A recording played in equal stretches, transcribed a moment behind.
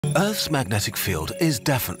Earth's magnetic field is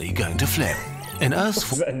definitely going to flip. In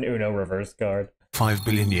Earth's an Uno reverse card. 5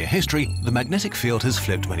 billion year history, the magnetic field has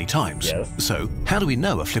flipped many times. Yes. So, how do we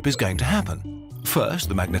know a flip is going to happen? First,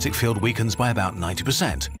 the magnetic field weakens by about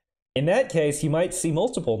 90%. In that case, you might see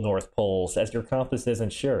multiple North Poles, as your compass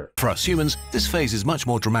isn't sure. For us humans, this phase is much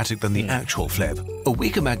more dramatic than the actual flip. A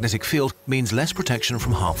weaker magnetic field means less protection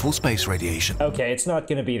from harmful space radiation. Okay, it's not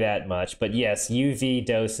going to be that much, but yes, UV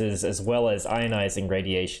doses as well as ionizing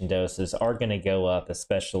radiation doses are going to go up,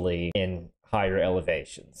 especially in higher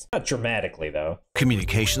elevations. Not dramatically, though.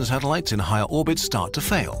 Communication satellites in higher orbits start to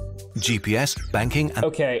fail. GPS, banking, and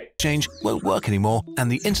exchange won't work anymore,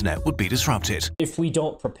 and the internet would be disrupted. If we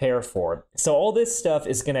don't prepare for it. So all this stuff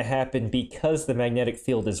is going to happen because the magnetic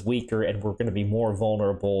field is weaker and we're going to be more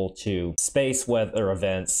vulnerable to space weather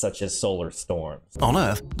events such as solar storms. On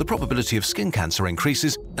Earth, the probability of skin cancer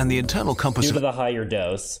increases, and the internal compass due to the higher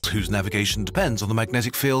dose, whose navigation depends on the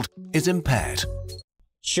magnetic field, is impaired.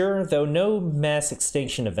 Sure, though no mass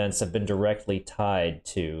extinction events have been directly tied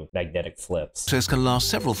to magnetic flips. This can last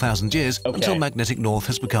several thousand years until magnetic north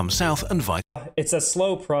has become south and vice. It's a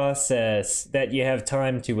slow process that you have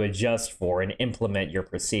time to adjust for and implement your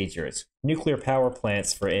procedures. Nuclear power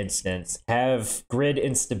plants, for instance, have grid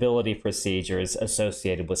instability procedures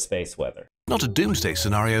associated with space weather. Not a doomsday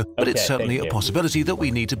scenario, but it's certainly a possibility that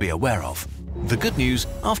we need to be aware of. The good news,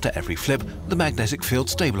 after every flip, the magnetic field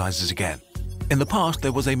stabilizes again. In the past,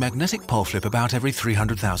 there was a magnetic pole flip about every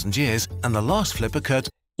 300,000 years, and the last flip occurred.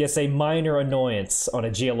 Yes, a minor annoyance on a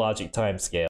geologic timescale.